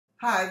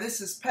Hi, this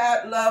is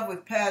Pat Love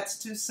with Pat's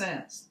 2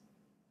 Cents.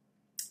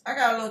 I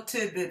got a little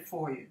tidbit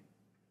for you.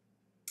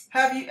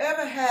 Have you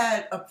ever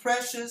had a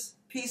precious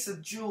piece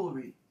of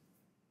jewelry,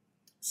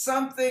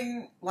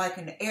 something like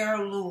an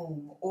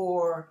heirloom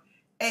or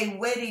a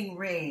wedding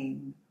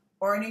ring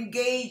or an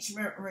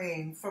engagement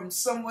ring from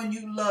someone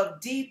you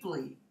love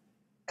deeply,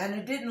 and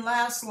it didn't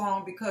last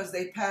long because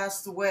they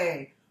passed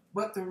away,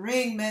 but the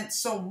ring meant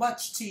so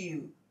much to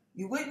you?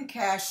 You wouldn't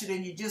cash it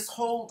and you just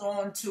hold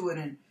on to it,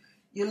 and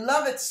you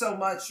love it so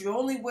much you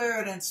only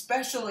wear it on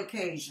special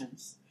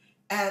occasions,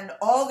 and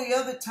all the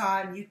other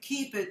time you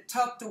keep it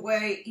tucked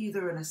away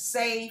either in a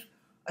safe,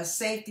 a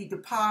safety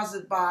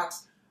deposit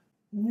box.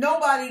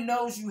 Nobody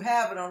knows you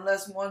have it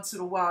unless once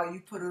in a while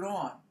you put it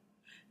on.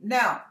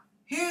 Now,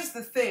 here's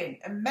the thing.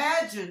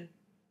 Imagine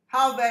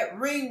how that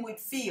ring would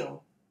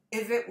feel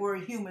if it were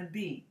a human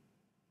being.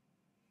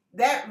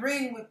 That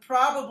ring would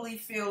probably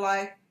feel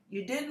like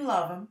you didn't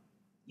love him,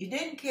 you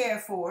didn't care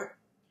for it,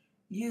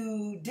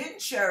 you didn't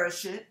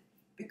cherish it,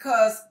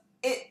 because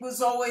it was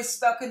always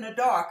stuck in the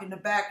dark, in the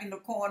back, in the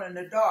corner, in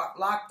the dark,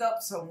 locked up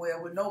somewhere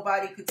where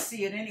nobody could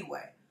see it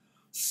anyway.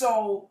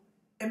 So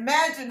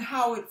imagine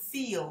how it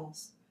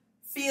feels,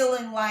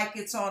 feeling like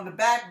it's on the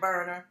back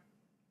burner,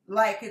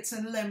 like it's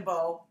in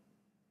limbo,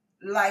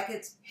 like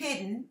it's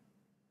hidden.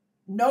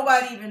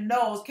 Nobody even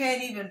knows,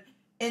 can't even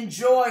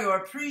enjoy or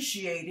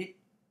appreciate it,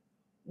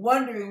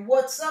 wondering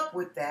what's up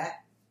with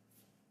that.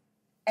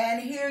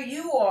 And here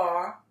you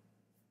are,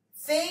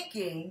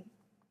 thinking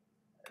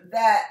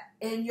that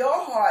in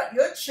your heart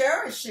you're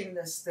cherishing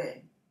this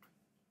thing.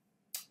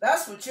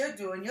 That's what you're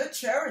doing. You're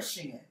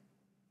cherishing it.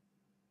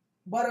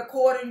 But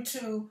according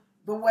to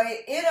the way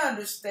it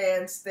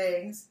understands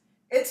things,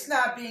 it's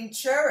not being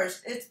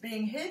cherished. It's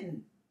being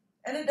hidden.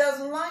 And it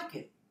doesn't like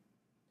it.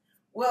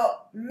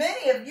 Well,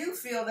 many of you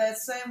feel that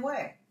same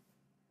way.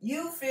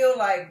 You feel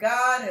like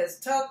God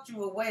has tucked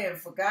you away and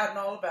forgotten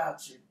all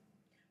about you.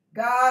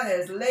 God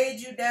has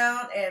laid you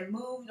down and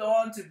moved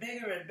on to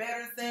bigger and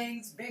better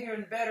things, bigger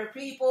and better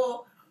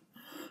people,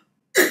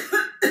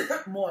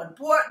 more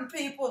important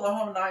people, the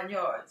whole 9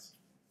 yards.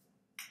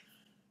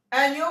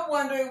 And you're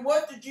wondering,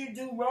 what did you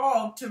do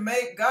wrong to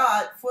make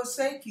God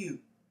forsake you?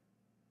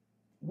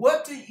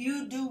 What did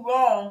you do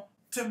wrong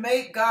to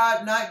make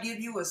God not give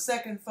you a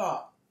second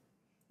thought?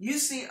 You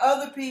see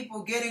other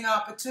people getting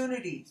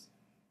opportunities.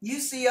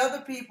 You see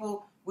other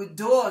people with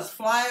doors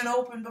flying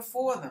open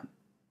before them.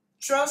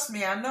 Trust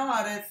me, I know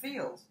how that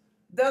feels.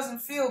 It doesn't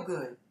feel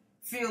good,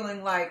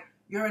 feeling like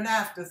you're an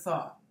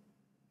afterthought.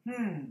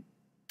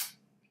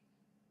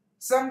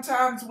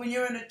 Sometimes when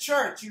you're in a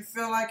church, you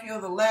feel like you're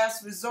the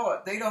last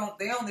resort. They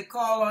only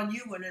call on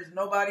you when there's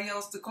nobody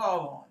else to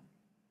call on.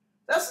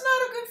 That's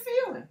not a good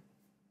feeling.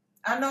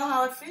 I know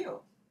how it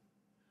feels.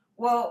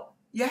 Well,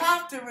 you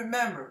have to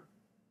remember,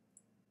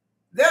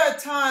 there are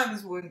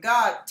times when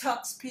God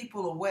tucks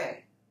people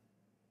away.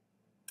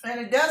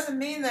 And it doesn't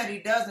mean that he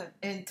doesn't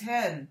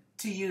intend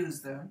to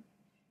use them.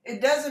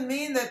 It doesn't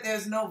mean that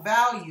there's no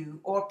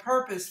value or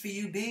purpose for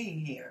you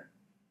being here.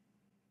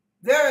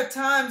 There are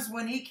times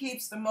when he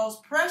keeps the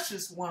most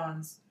precious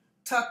ones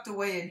tucked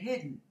away and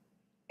hidden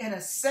in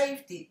a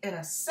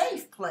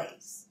safe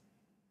place,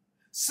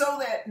 so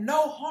that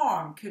no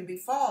harm can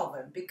befall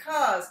them,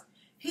 because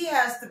he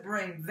has to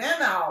bring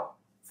them out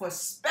for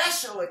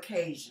special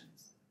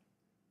occasions.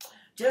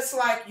 Just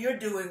like you're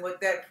doing with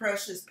that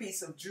precious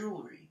piece of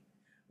jewelry,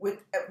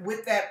 with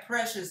that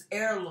precious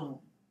heirloom,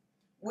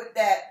 with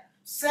that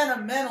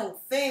sentimental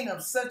thing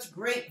of such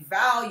great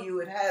value,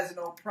 it has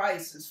no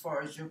price as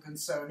far as you're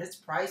concerned. It's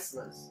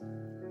priceless.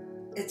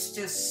 It's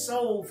just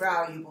so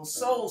valuable,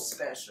 so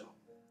special.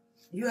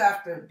 You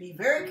have to be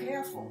very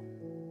careful.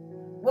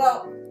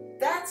 Well,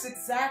 that's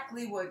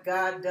exactly what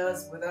God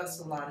does with us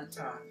a lot of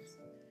times.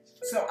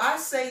 So I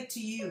say to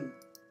you,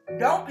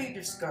 don't be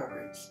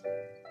discouraged.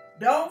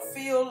 Don't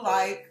feel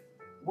like,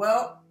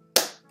 well,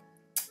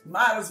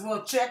 might as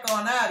well check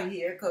on out of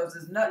here because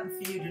there's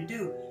nothing for you to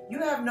do. You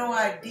have no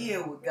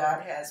idea what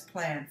God has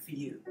planned for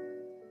you.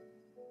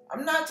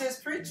 I'm not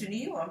just preaching to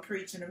you, I'm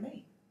preaching to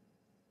me.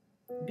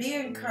 Be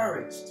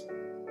encouraged.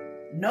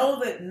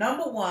 Know that,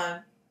 number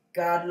one,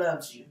 God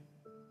loves you.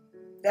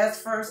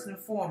 That's first and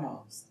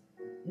foremost.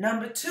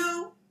 Number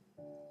two,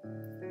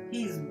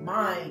 he's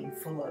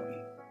mindful of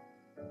you.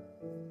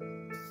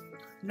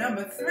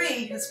 Number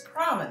three, his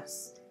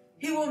promise.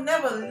 He will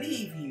never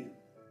leave you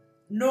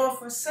nor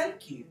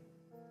forsake you.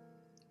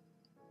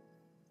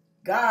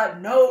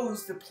 God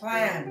knows the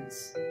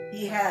plans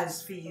he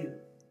has for you.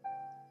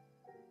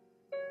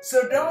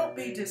 So don't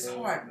be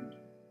disheartened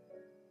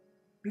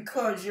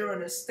because you're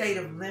in a state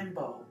of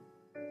limbo.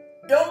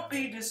 Don't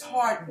be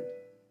disheartened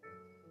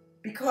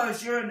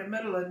because you're in the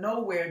middle of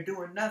nowhere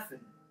doing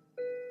nothing,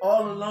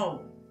 all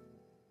alone,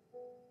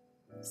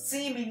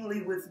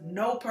 seemingly with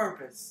no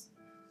purpose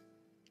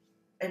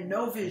and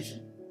no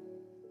vision.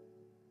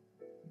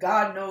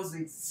 God knows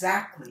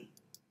exactly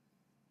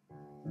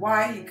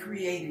why he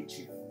created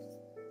you.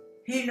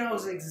 He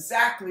knows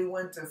exactly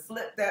when to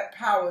flip that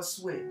power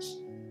switch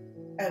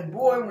And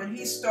boy, when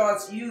he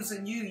starts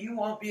using you, you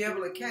won't be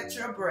able to catch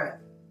your breath,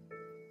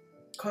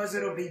 because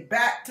it'll be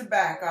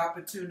back-to-back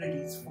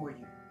opportunities for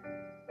you.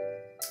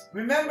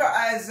 Remember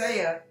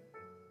Isaiah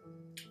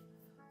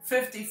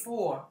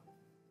 54,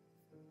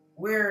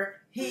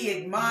 where he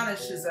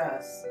admonishes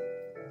us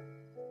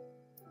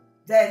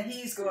that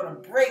he's going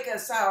to break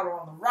us out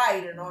on the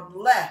right and on the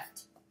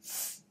left,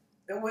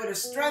 that we're to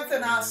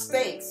strengthen our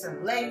stakes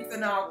and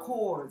lengthen our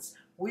cords.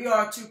 We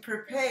are to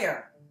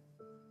prepare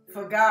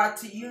for God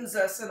to use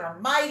us in a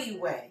mighty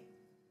way.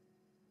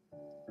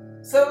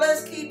 So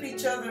let's keep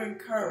each other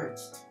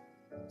encouraged.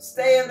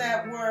 Stay in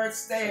that word,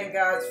 stay in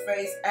God's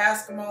face,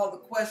 ask him all the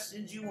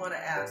questions you want to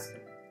ask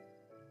him.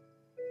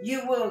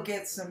 You will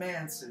get some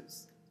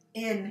answers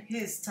in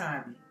his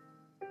timing.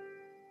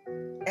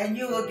 And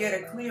you will get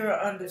a clearer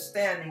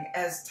understanding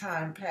as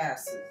time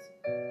passes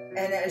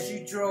and as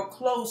you draw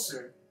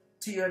closer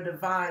to your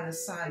divine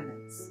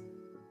assignments.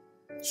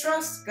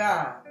 Trust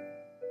God.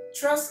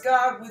 Trust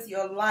God with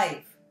your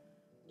life.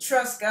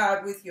 Trust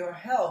God with your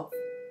health.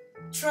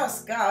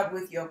 Trust God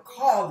with your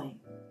calling.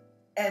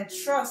 And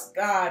trust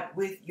God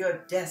with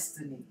your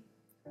destiny.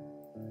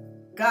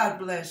 God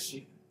bless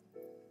you.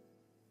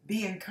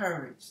 Be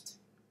encouraged.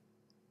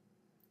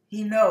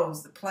 He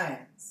knows the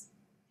plans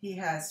he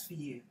has for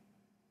you.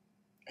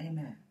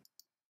 Amen.